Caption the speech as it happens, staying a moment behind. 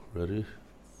Ready?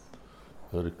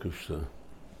 Hare Krishna.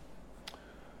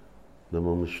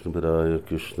 Namo Vishnu Padaya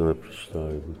Krishna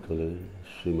Prasthaya Bhutale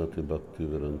Srimati Bhakti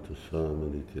Vedanta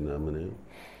Swaminiti Namane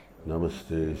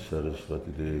Namaste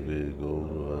Saraswati Devi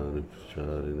Gauravani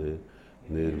Pracharine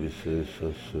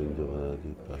Nirvisesa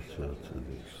Sundavadi Pachyata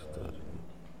Dikshitari.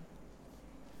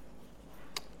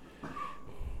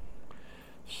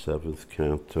 Seventh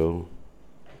Canto,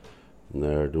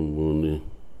 Narada Muni.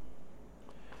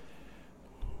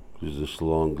 There's this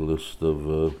long list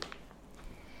of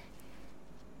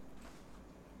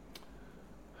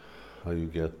how you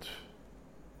get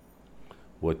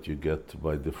what you get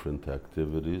by different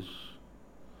activities.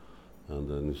 And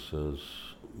then he says,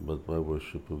 but by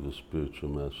worship of the spiritual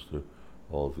master,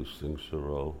 all these things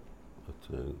are all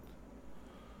attained.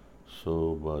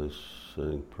 So by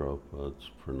saying Prabhupada's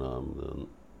pranam, then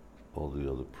all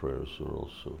the other prayers are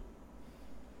also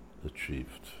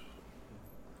achieved.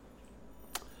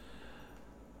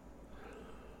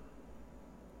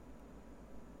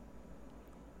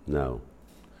 Now,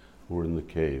 we're in the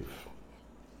cave.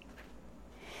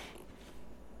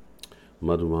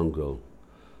 Madhumangal.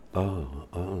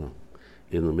 In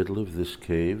the middle of this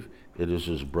cave, it is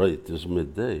as bright as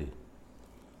midday.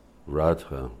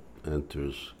 Radha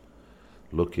enters,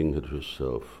 looking at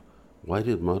herself. Why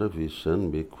did Madhavi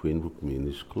send me Queen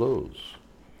Rukmini's clothes?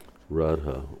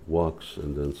 Radha walks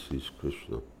and then sees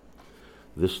Krishna.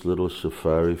 This little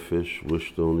safari fish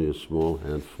wished only a small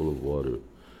handful of water.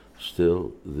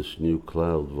 Still, this new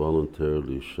cloud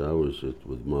voluntarily showers it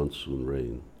with monsoon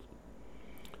rain.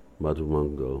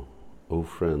 Madhumangal, O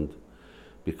friend,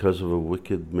 because of a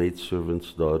wicked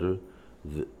maidservant's daughter,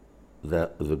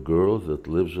 the girl that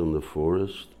lives in the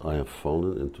forest, I have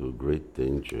fallen into a great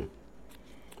danger.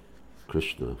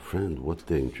 Krishna, friend, what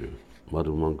danger?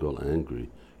 Madhumangal,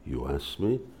 angry. You ask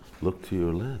me? Look to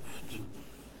your left.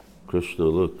 Krishna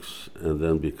looks and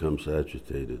then becomes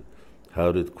agitated.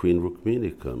 How did Queen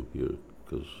Rukmini come here?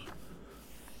 Because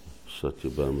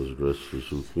Satyabhama's dressed as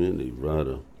Rukmini,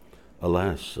 Radha.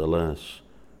 Alas, alas,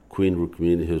 Queen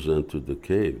Rukmini has entered the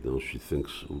cave. Now she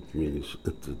thinks Rukmini's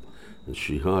entered, and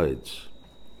she hides.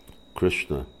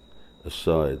 Krishna,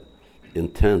 aside,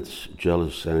 intense,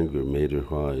 jealous anger made her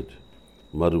hide.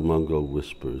 Madhumangal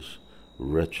whispers,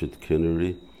 wretched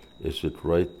Kinnari, is it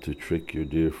right to trick your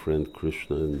dear friend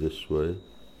Krishna in this way?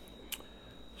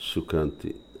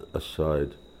 Sukanti,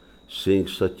 aside, seeing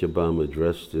Satyabhama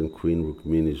dressed in Queen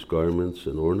Rukmini's garments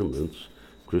and ornaments,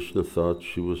 Krishna thought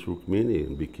she was Rukmini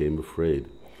and became afraid.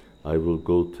 I will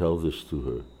go tell this to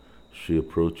her. She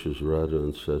approaches Radha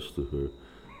and says to her,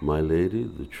 my lady,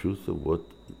 the truth of what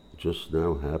just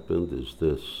now happened is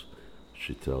this.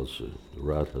 She tells her.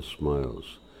 Radha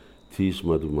smiles. Tease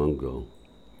Madhumangal.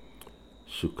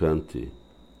 Sukanti,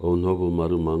 O noble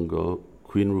Madhumangal,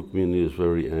 Queen Rukmini is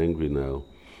very angry now.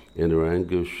 In her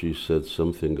anger, she said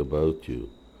something about you.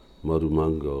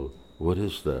 Madhumangal, what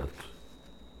is that?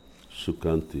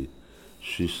 Sukanti,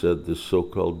 she said the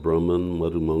so-called Brahman,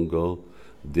 Madhumangal,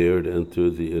 dared enter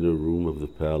the inner room of the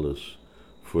palace.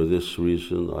 For this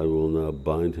reason, I will now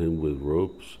bind him with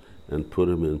ropes and put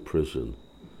him in prison.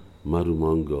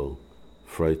 Madhumangal,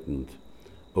 frightened,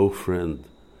 O friend,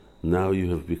 now you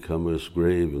have become as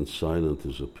grave and silent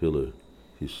as a pillar,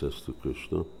 he says to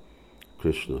Krishna.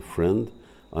 Krishna, friend,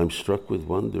 I'm struck with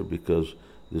wonder because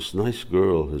this nice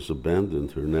girl has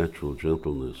abandoned her natural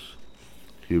gentleness.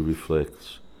 He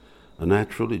reflects, a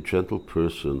naturally gentle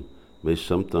person may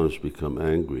sometimes become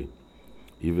angry.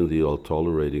 Even the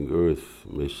all-tolerating earth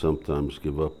may sometimes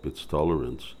give up its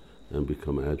tolerance and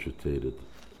become agitated.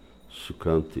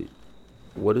 Sukanti,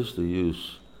 what is the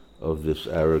use of this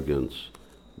arrogance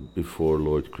before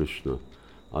Lord Krishna?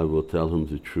 I will tell him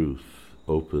the truth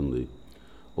openly.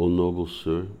 O noble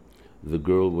sir, the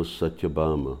girl was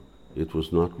Satyabhama. It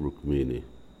was not Rukmini.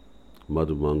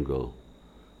 Madhumangal,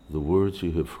 the words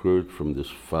you have heard from this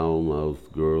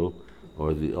foul-mouthed girl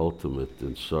are the ultimate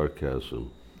in sarcasm.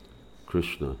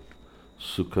 Krishna,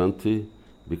 Sukanti,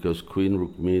 because Queen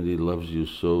Rukmini loves you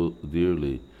so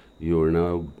dearly, you are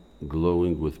now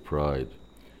glowing with pride.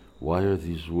 Why are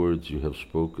these words you have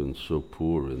spoken so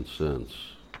poor in sense?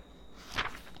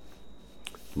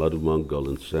 Madhumangal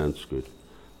in Sanskrit,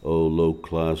 O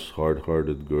low-class,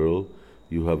 hard-hearted girl,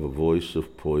 you have a voice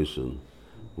of poison.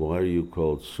 Why are you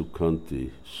called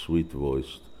Sukanti,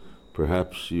 sweet-voiced?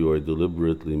 Perhaps you are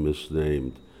deliberately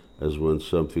misnamed, as when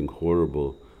something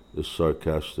horrible is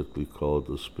sarcastically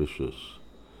called auspicious.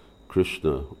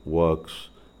 Krishna walks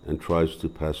and tries to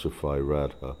pacify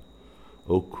Radha.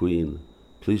 O queen,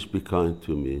 please be kind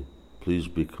to me. Please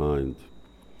be kind.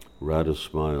 Radha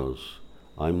smiles.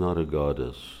 I'm not a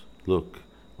goddess. Look,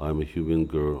 I'm a human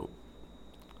girl.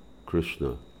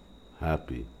 Krishna,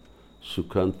 happy.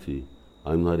 Sukhanti,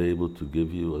 I'm not able to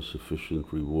give you a sufficient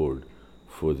reward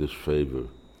for this favor.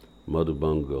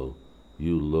 Madhubangal,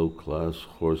 you low-class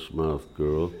horse-mouthed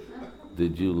girl,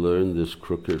 did you learn this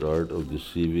crooked art of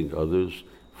deceiving others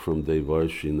from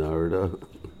Devarshi Narada?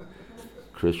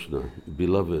 Krishna,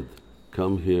 beloved,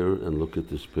 come here and look at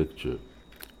this picture.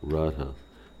 Radha,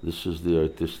 this is the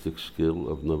artistic skill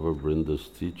of Navavrinda's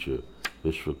teacher,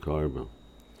 Vishwakarma.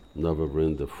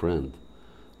 Navavrinda, friend,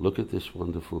 look at this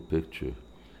wonderful picture.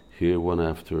 Here, one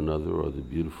after another, are the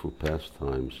beautiful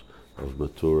pastimes of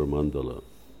Mathura Mandala.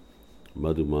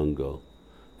 Madhumangal,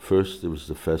 first there was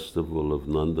the festival of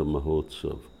Nanda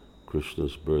Mahotsav,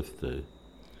 Krishna's birthday.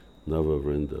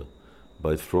 Navavrinda,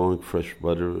 by throwing fresh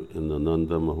butter in the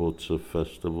Nanda Mahotsav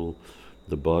festival,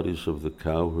 the bodies of the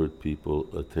cowherd people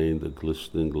attained a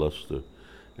glistening luster,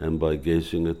 and by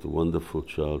gazing at the wonderful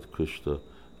child Krishna,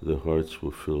 their hearts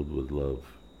were filled with love.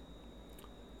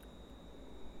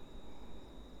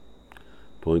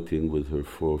 Pointing with her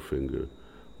forefinger,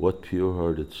 what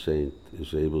pure-hearted saint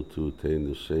is able to attain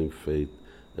the same fate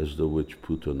as the witch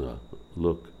Putana?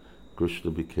 Look,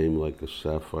 Krishna became like a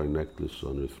sapphire necklace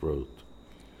on her throat.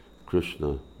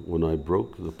 Krishna, when I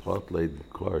broke the pot-laden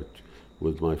cart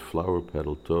with my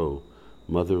flower-petal toe,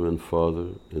 mother and father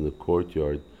in the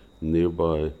courtyard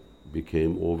nearby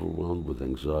became overwhelmed with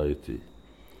anxiety.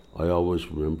 I always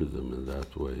remember them in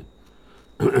that way.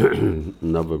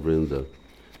 Navavrinda,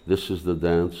 this is the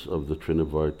dance of the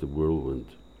Trinavarta whirlwind.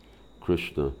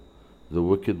 Krishna, the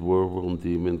wicked whirlwind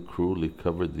demon cruelly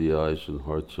covered the eyes and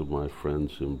hearts of my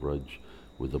friends in Braj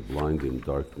with a blinding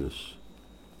darkness.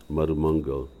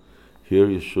 Madhumangal, here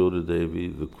Yashoda Devi,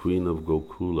 the queen of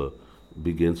Gokula,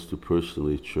 begins to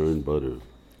personally churn butter.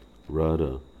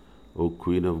 Radha, O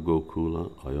queen of Gokula,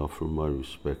 I offer my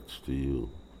respects to you.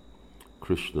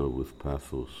 Krishna with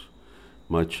pathos,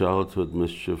 my childhood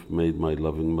mischief made my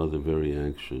loving mother very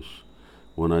anxious.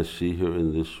 When I see her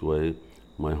in this way,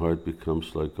 my heart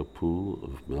becomes like a pool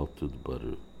of melted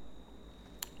butter.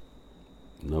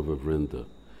 Navavrinda,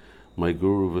 my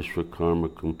Guru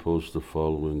Vishwakarma composed the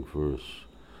following verse.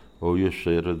 O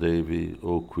Yashoda Devi,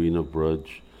 O Queen of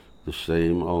Braj, the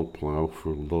same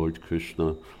all-powerful Lord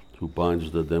Krishna, who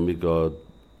binds the demigod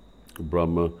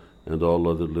Brahma and all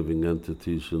other living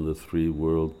entities in the three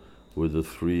world with the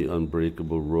three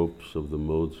unbreakable ropes of the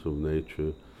modes of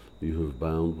nature, you have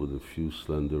bound with a few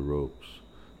slender ropes.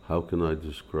 How can I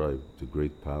describe the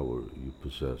great power you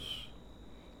possess?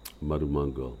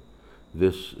 Madhumangal,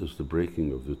 this is the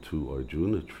breaking of the two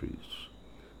Arjuna trees.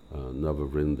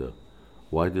 Navavrinda,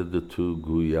 why did the two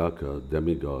Guyaka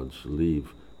demigods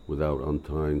leave without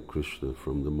untying Krishna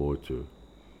from the mortar?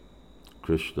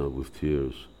 Krishna with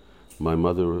tears, my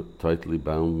mother tightly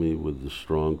bound me with the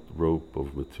strong rope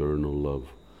of maternal love.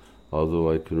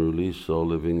 Although I can release all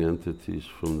living entities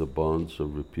from the bonds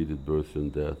of repeated birth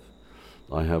and death,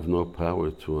 I have no power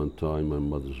to untie my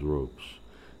mother's ropes.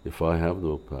 If I have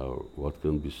no power, what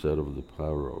can be said of the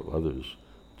power of others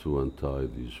to untie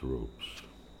these ropes?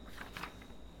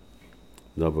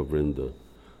 Navavrinda,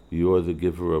 you are the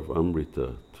giver of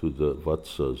Amrita to the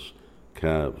Vatsas,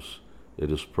 calves. It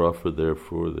is proper,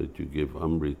 therefore, that you give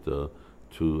Amrita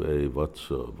to a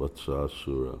Vatsa,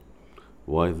 Vatsasura.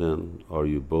 Why then are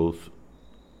you both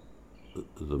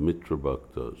the Mitra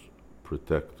Bhaktas,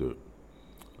 protector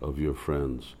of your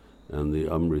friends, and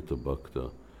the Amrita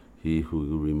Bhakta, he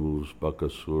who removes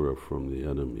Bakasura from the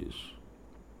enemies?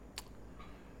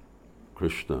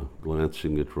 Krishna,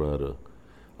 glancing at Radha,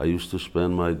 I used to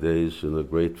spend my days in a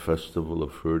great festival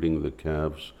of herding the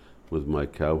calves with my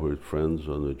cowherd friends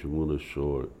on the Jamuna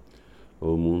shore.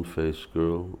 O moon-faced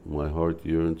girl, my heart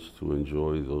yearns to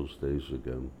enjoy those days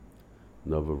again.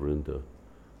 Navavrinda,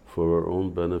 for our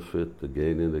own benefit,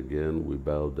 again and again we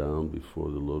bow down before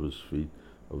the lotus feet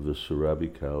of the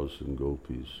Surabhi cows and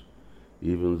gopis.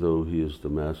 Even though he is the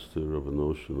master of an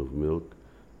ocean of milk,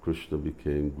 Krishna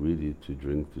became greedy to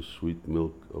drink the sweet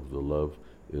milk of the love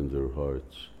in their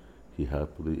hearts. He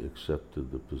happily accepted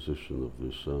the position of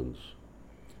their sons.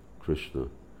 Krishna,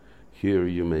 here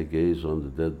you may gaze on the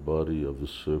dead body of the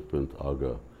serpent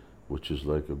Aga, which is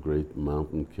like a great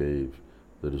mountain cave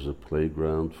that is a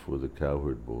playground for the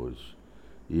cowherd boys.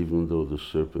 Even though the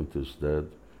serpent is dead,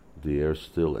 the air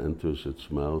still enters its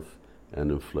mouth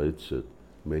and inflates it,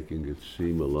 making it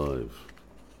seem alive.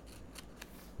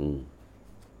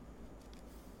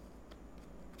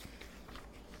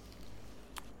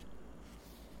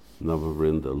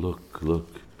 Navavrinda,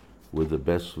 look, with the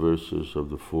best verses of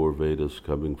the four Vedas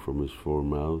coming from his four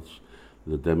mouths,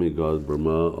 the demigod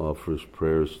Brahma offers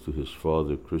prayers to his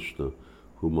father Krishna,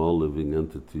 whom all living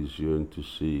entities yearn to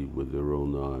see with their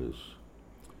own eyes.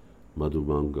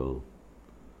 Madhumangal.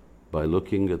 By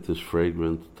looking at this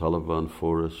fragrant Talavan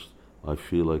forest, I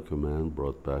feel like a man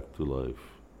brought back to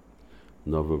life.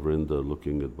 Navavrinda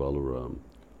looking at Balaram.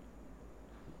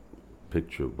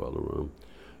 Picture of Balaram.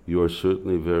 You are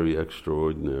certainly very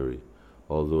extraordinary.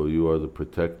 Although you are the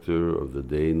protector of the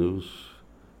Dhenus,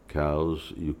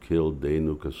 cows, you killed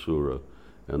Dhenukasura,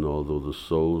 and although the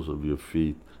soles of your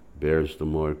feet bears the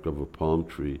mark of a palm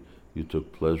tree, you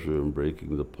took pleasure in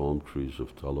breaking the palm trees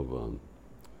of Talavan.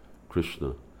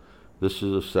 Krishna. This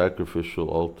is a sacrificial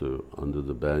altar under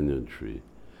the banyan tree.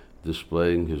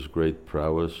 Displaying his great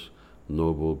prowess,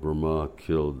 noble Brahma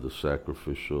killed the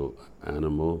sacrificial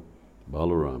animal.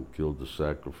 Balaram killed the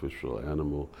sacrificial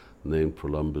animal named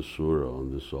Pralambasura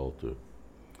on this altar.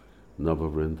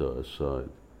 Navavrinda aside.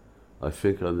 I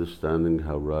think understanding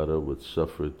how Radha would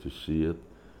suffer to see it,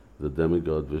 the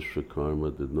demigod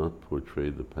Vishwakarma did not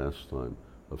portray the pastime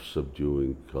of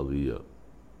subduing Kaliya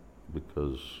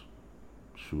because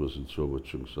she was in so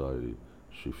much anxiety,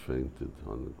 she fainted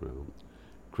on the ground.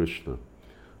 Krishna.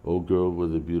 O girl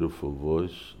with a beautiful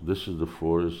voice, this is the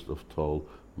forest of tall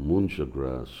munja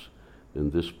grass. In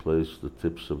this place, the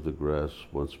tips of the grass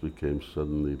once became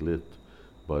suddenly lit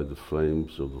by the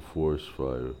flames of the forest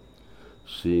fire.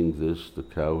 Seeing this, the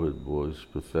cowherd boys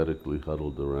pathetically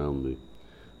huddled around me,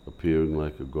 appearing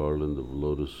like a garland of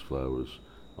lotus flowers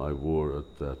I wore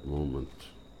at that moment.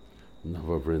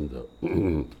 Navavrinda.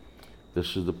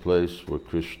 This is the place where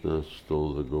Krishna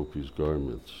stole the gopis'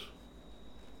 garments.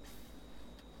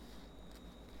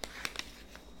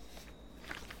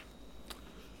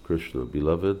 Krishna.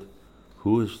 Beloved,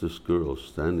 who is this girl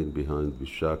standing behind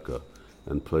Vishaka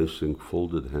and placing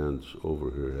folded hands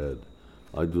over her head?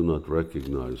 I do not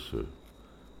recognize her.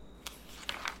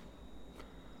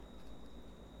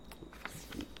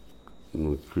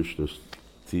 Krishna's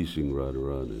teasing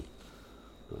Radharani.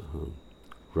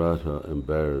 Radha,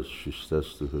 embarrassed, she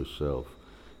says to herself,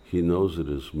 he knows it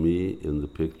is me in the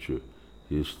picture.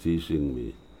 He is teasing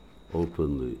me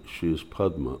openly. She is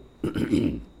Padma.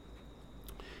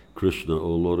 Krishna,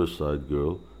 O lotus-eyed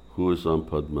girl, who is on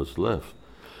Padma's left?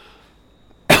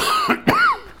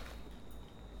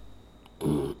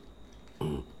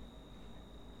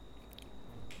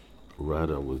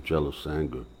 Radha with jealous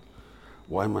anger.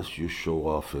 Why must you show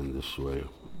off in this way?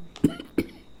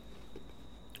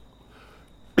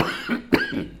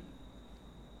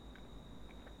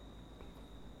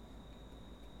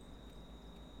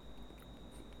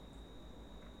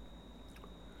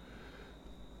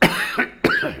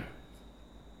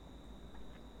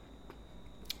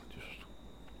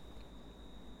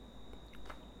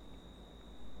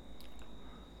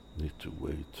 Need to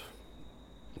wait.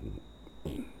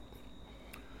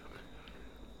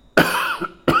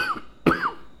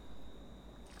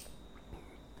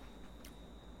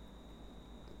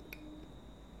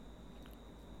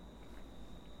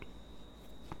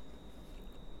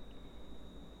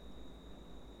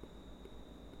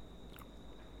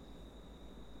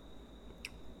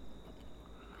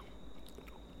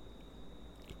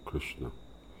 Krishna.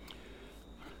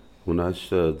 When I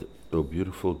said, O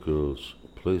beautiful girls,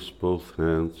 place both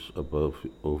hands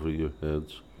over your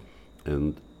heads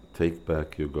and take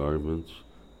back your garments,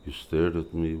 you stared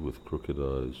at me with crooked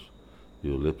eyes.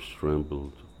 Your lips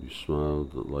trembled. You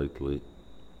smiled lightly,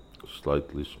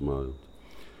 slightly smiled.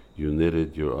 You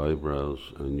knitted your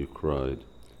eyebrows and you cried.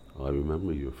 I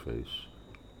remember your face.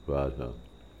 Radha.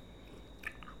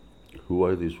 Who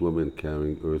are these women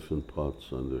carrying earthen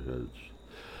pots on their heads?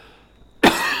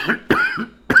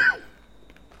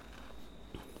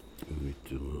 Me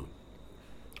too.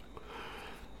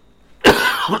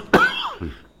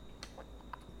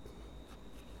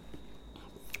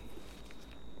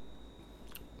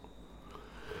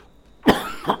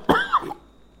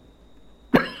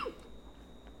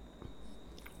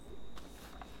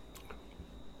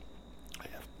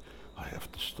 I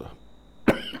have to stop.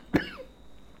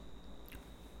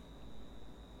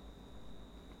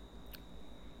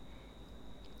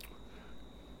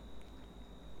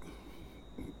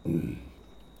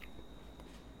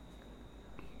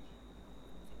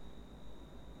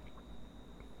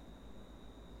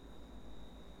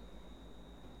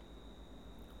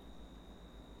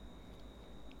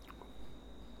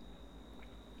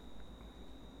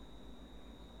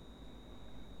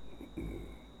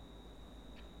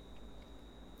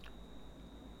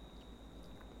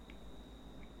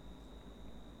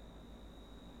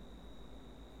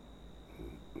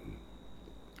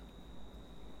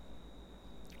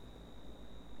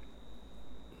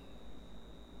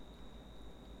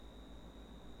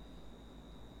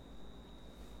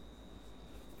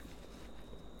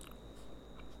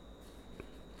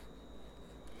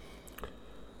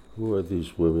 Who are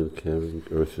these women carrying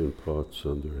earthen pots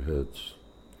on their heads?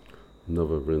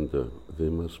 Navavrinda, they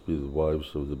must be the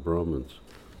wives of the Brahmins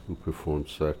who performed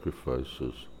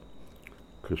sacrifices.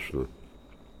 Krishna,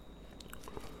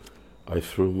 I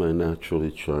threw my naturally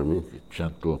charming,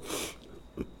 gentle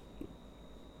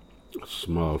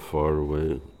smile far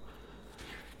away,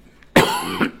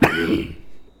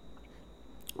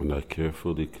 and I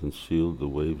carefully concealed the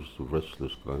waves of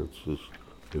restless glances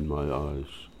in my eyes.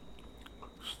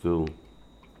 Still,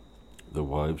 the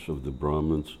wives of the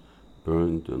Brahmins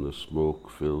burned in a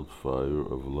smoke-filled fire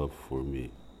of love for me.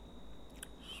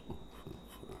 Smoke-filled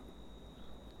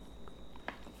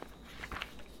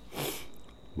fire.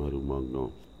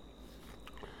 Marumagno.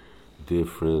 Dear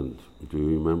friend, do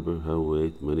you remember how we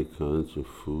ate many kinds of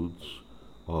foods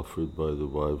offered by the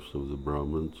wives of the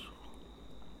Brahmins?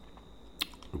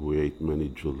 We ate many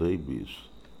jalebis,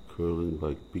 curling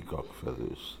like peacock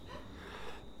feathers.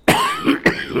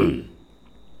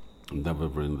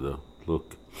 Navavrinda,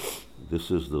 look,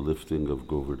 this is the lifting of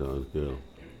Govardhan Hill,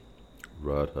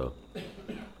 Radha,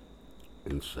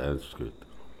 in Sanskrit.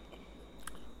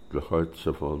 The hearts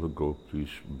of all the gopis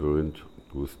burned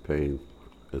with pain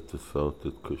at the thought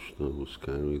that Krishna was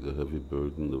carrying the heavy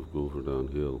burden of Govardhan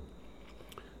Hill,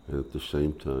 and at the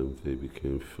same time they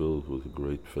became filled with a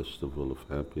great festival of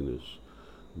happiness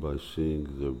by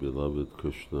seeing their beloved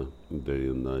Krishna day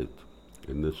and night.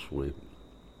 In this way,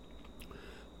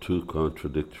 two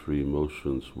contradictory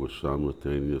emotions were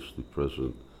simultaneously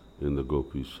present in the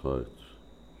gopis' hearts.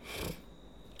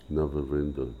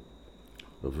 Navavrinda,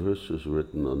 a verse is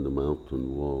written on the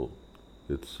mountain wall.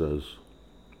 It says,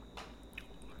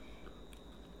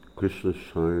 Krishna's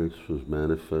shyness was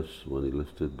manifest when he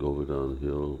lifted Govardhan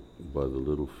Hill by the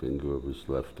little finger of his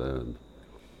left hand.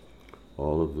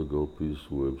 All of the gopis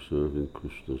were observing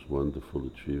Krishna's wonderful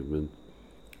achievement,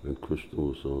 and Krishna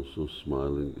was also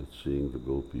smiling at seeing the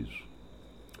gopis.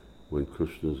 When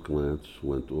Krishna's glance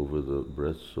went over the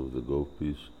breasts of the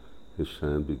gopis, his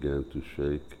hand began to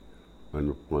shake,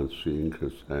 and upon seeing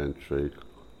his hand shake,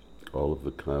 all of the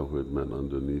cowherd men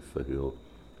underneath the hill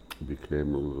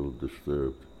became a little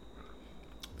disturbed.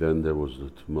 Then there was a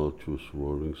tumultuous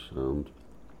roaring sound,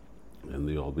 and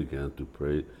they all began to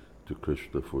pray to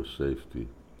Krishna for safety.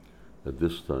 At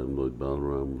this time, Lord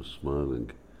Balaram was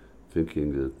smiling,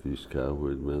 thinking that these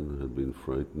cowherd men had been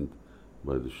frightened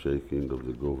by the shaking of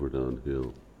the Govardhan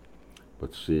Hill.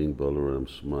 But seeing Balaram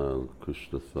smile,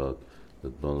 Krishna thought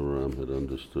that Balaram had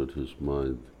understood his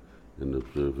mind in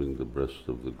observing the breast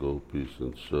of the gopis,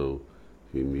 and so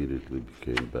he immediately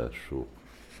became bashful.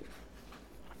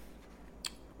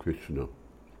 Krishna,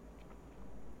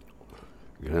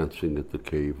 glancing at the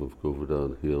cave of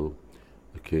Govardhan Hill,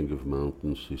 the king of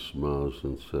mountains, he smiles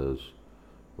and says,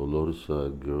 O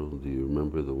lotus-eyed girl, do you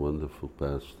remember the wonderful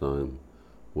pastime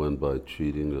when by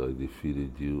cheating I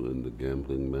defeated you in the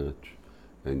gambling match,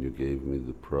 and you gave me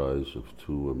the prize of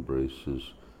 2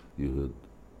 embraces you had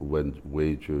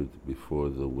wagered before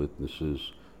the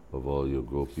witnesses of all your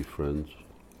gopi friends?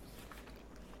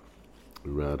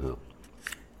 Radha,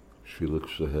 she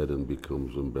looks ahead and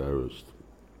becomes embarrassed.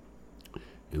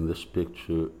 In this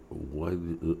picture, why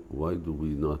do we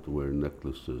not wear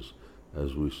necklaces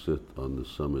as we sit on the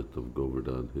summit of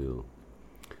Govardhan Hill?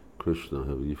 Krishna,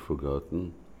 have you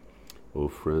forgotten? O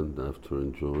friend, after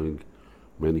enjoying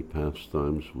many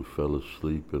pastimes, we fell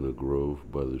asleep in a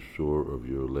grove by the shore of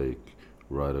your lake,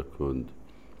 Radhakund.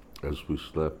 As we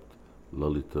slept,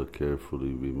 Lalita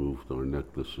carefully removed our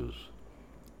necklaces.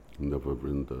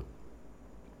 Navavrinda.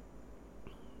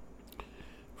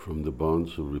 From the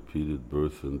bonds of repeated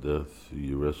birth and death,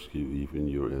 you rescue even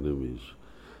your enemies.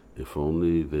 If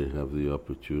only they have the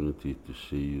opportunity to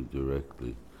see you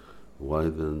directly. Why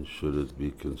then should it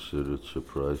be considered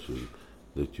surprising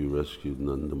that you rescued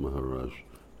Nanda Maharaj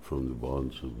from the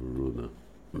bonds of Varuna?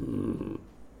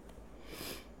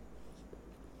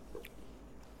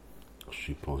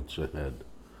 She points ahead.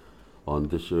 On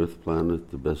this earth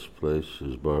planet, the best place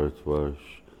is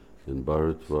Bharatvarsh. In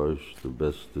Bharatvarsh, the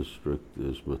best district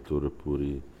is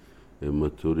Mathurapuri. In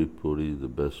Mathurapuri, the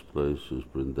best place is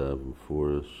Vrindavan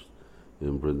Forest.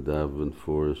 In Vrindavan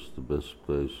Forest, the best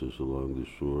place is along the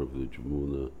shore of the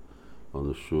Jamuna. On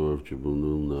the shore of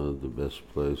Jamuna, the best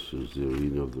place is the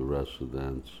arena of the Rasa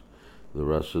dance. The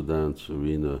Rasa dance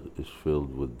arena is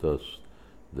filled with dust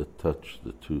that touch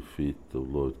the 2 feet of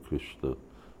Lord Krishna,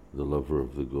 the lover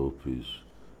of the gopis.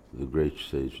 The great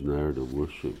sage Narada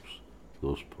worships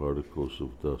those particles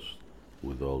of dust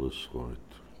with all his heart.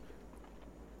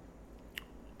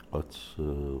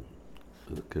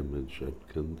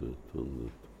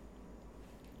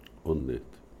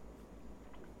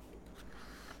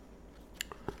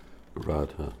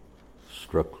 Radha,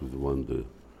 struck with wonder.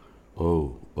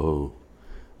 Oh, oh,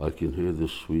 I can hear the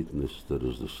sweetness that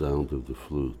is the sound of the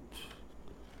flute.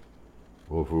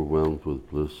 Overwhelmed with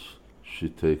bliss, she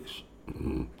takes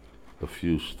a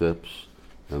few steps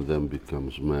and then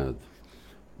becomes mad.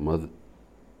 Mother,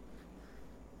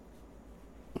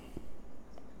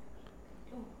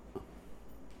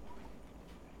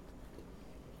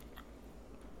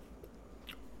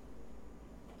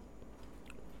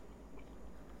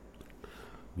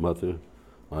 Mother,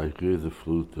 I hear the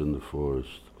flute in the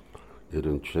forest. It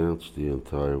enchants the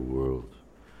entire world.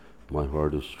 My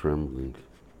heart is trembling.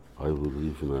 I will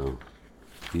leave now.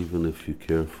 Even if you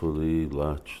carefully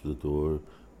latch the door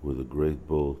with a great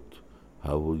bolt,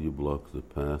 how will you block the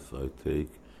path I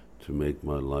take to make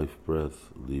my life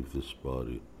breath leave this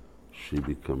body? She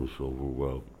becomes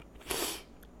overwhelmed.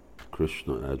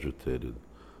 Krishna agitated.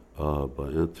 Ah, by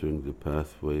entering the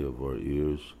pathway of our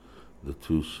ears, the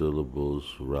two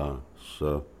syllables ra,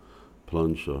 sa,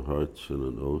 plunge our hearts in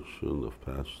an ocean of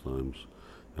pastimes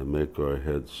and make our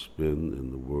heads spin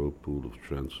in the whirlpool of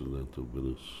transcendental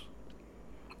bliss.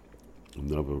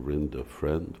 Navarinda,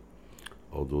 friend,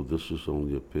 although this is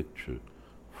only a picture,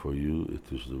 for you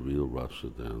it is the real rasa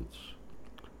dance.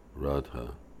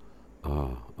 Radha,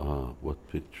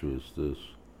 what picture is this?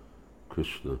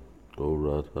 Krishna, oh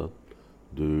Radha,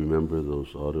 do you remember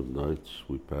those autumn nights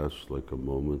we passed like a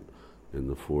moment in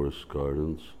the forest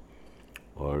gardens?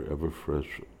 Our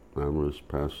ever-fresh amorous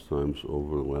pastimes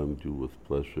overwhelmed you with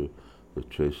pleasure that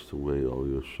chased away all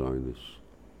your shyness.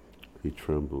 He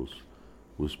trembles.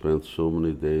 We spent so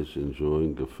many days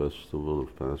enjoying a festival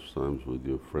of pastimes with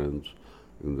your friends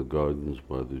in the gardens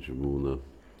by the Jamuna.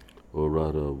 O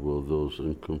Radha, will those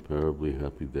incomparably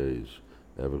happy days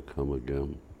ever come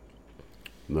again?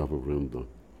 Navarinda.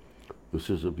 This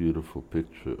is a beautiful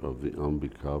picture of the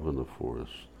Ambikavana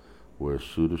forest, where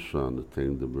Sudarshan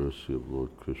attained the mercy of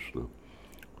Lord Krishna,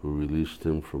 who released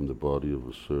him from the body of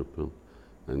a serpent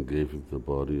and gave him the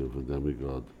body of a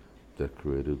demigod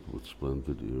decorated with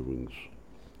splendid earrings.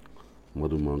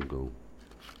 Madhumangal,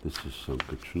 this is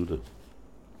Sankachuda.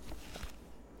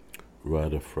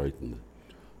 Radha frightened.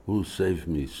 Oh, save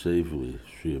me, save me.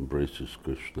 She embraces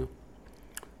Krishna.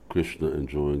 Krishna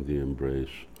enjoying the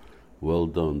embrace. Well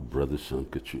done, brother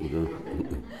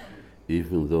Sankachuda.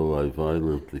 Even though I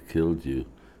violently killed you,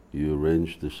 you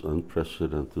arranged this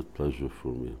unprecedented pleasure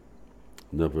for me.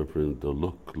 Navarinda,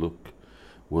 look.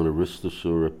 When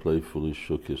Aristasura playfully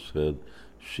shook his head,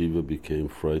 Shiva became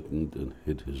frightened and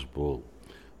hid his bull.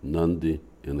 Nandi,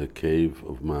 in a cave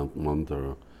of Mount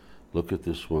Mandara, look at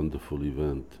this wonderful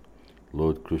event.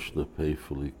 Lord Krishna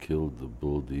playfully killed the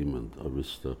bull demon,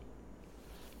 Arista.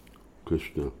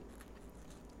 Krishna.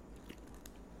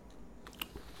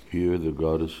 Here the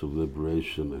goddess of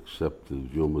liberation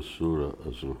accepted Vyomasura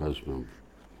as her husband.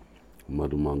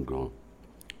 Madhumangal.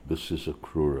 This is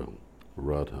Akrura.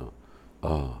 Radha.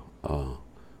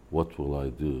 What will I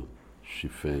do? She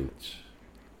faints.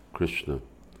 Krishna,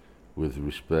 with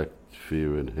respect,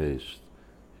 fear, and haste,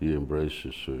 he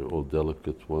embraces her. Oh,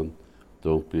 delicate one,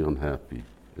 don't be unhappy.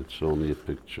 It's only a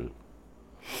picture.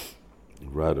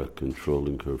 Radha,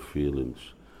 controlling her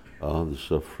feelings. The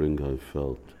suffering I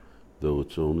felt. Though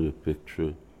it's only a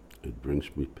picture, it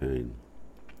brings me pain.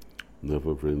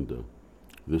 Navarinda,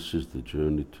 this is the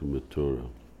journey to Mathura.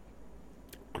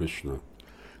 Krishna,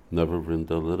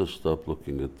 Navarinda, let us stop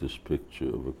looking at this picture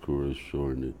of Akrura's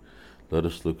journey. Let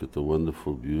us look at the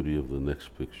wonderful beauty of the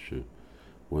next picture.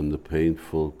 When the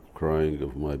painful crying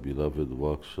of my beloved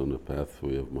walks on the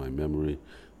pathway of my memory,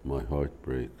 my heart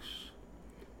breaks.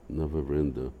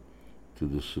 Navarinda, to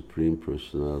the Supreme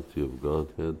Personality of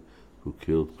Godhead, who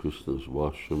killed Krishna's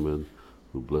washerman,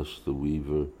 who blessed the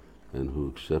weaver, and who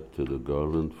accepted a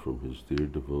garland from his dear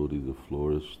devotee, the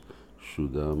florist,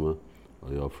 Sudama,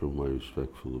 I offer my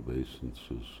respectful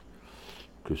obeisances.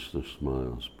 Krishna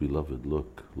smiles. Beloved,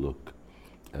 look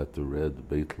at the red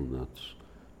betel nuts.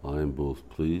 I am both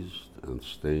pleased and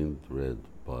stained red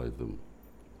by them.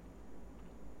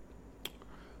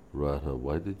 Radha,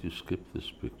 why did you skip this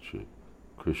picture?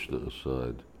 Krishna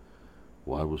aside.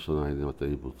 Why was I not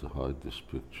able to hide this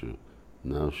picture?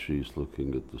 Now she's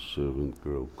looking at the servant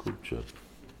girl, Kubja.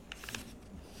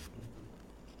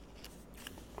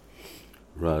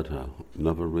 Radha,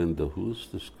 Navarinda, who is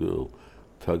this girl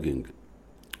tugging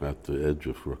at the edge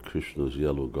of Krishna's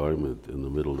yellow garment in the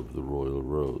middle of the royal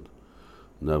road?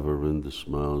 Navarinda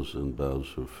smiles and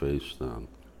bows her face down.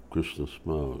 Krishna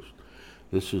smiles.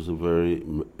 This is a very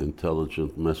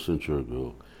intelligent messenger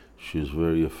girl. She is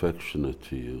very affectionate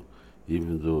to you.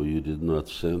 Even though you did not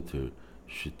send her,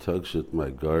 she tugs at my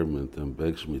garment and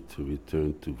begs me to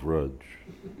return to Vraj.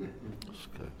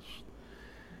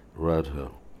 Radha,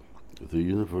 the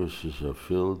universes are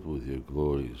filled with your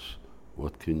glories.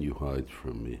 What can you hide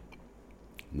from me?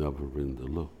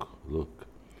 Navarinda, look.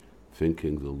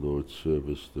 Thinking the Lord's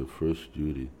service their first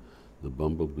duty, the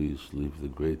bumblebees leave the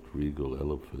great regal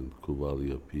elephant,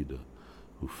 Kuvalyapida,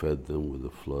 who fed them with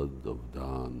a flood of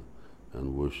dhan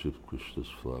and worshipped Krishna's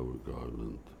flower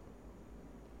garland.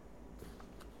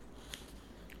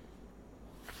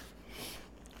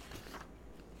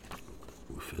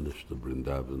 We finished the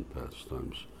Vrindavan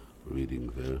pastimes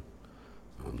reading there,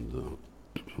 and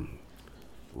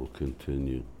we'll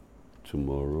continue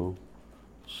tomorrow,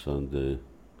 Sunday.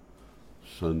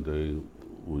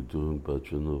 We're doing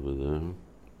bhajan over there.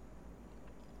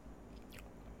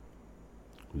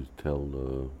 We tell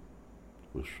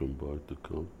Vishwambar to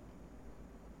come.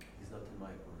 He's not in my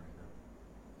phone right now.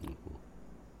 Mm-hmm.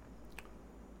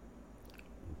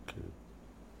 Okay.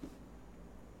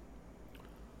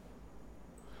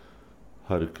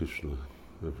 Hare Krishna,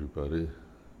 everybody.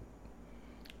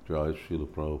 Jai Srila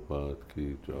Prabhupada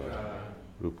ki jai.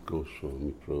 Rupa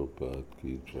Goswami Prabhupada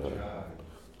ki jai.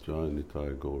 Jai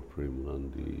Nitai Gaur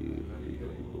Premanandi.